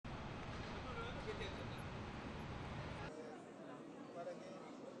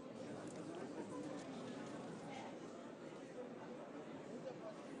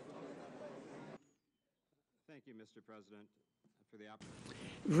Thank you, Mr. President, for the opportunity.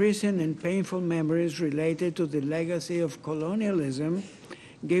 Recent and painful memories related to the legacy of colonialism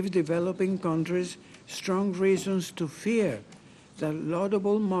give developing countries strong reasons to fear that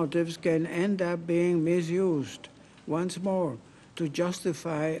laudable motives can end up being misused once more to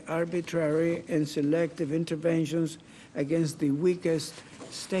justify arbitrary and selective interventions against the weakest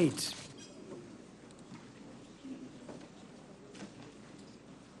states.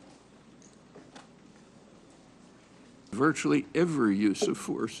 Virtually every use of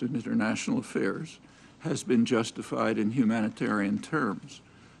force in international affairs has been justified in humanitarian terms,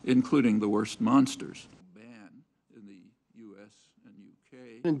 including the worst monsters. Ban in the US and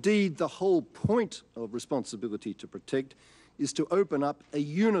UK. Indeed, the whole point of responsibility to protect is to open up a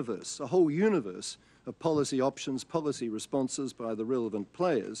universe, a whole universe of policy options, policy responses by the relevant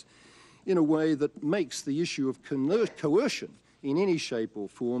players in a way that makes the issue of coercion in any shape or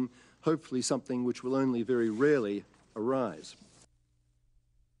form hopefully something which will only very rarely arise.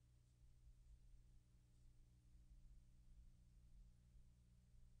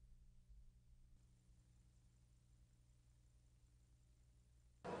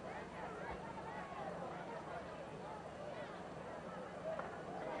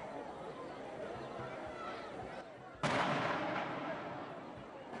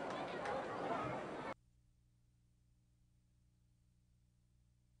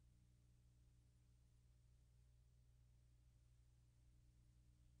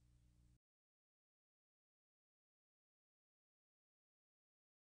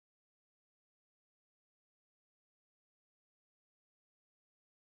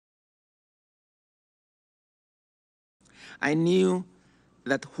 I knew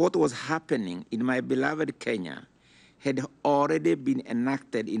that what was happening in my beloved Kenya had already been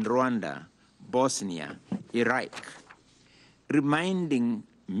enacted in Rwanda, Bosnia, Iraq, reminding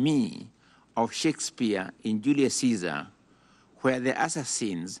me of Shakespeare in Julius Caesar, where the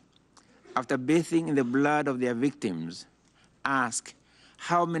assassins, after bathing in the blood of their victims, ask,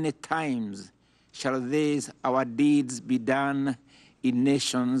 "How many times shall these our deeds be done in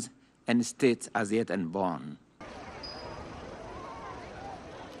nations and states as yet unborn?"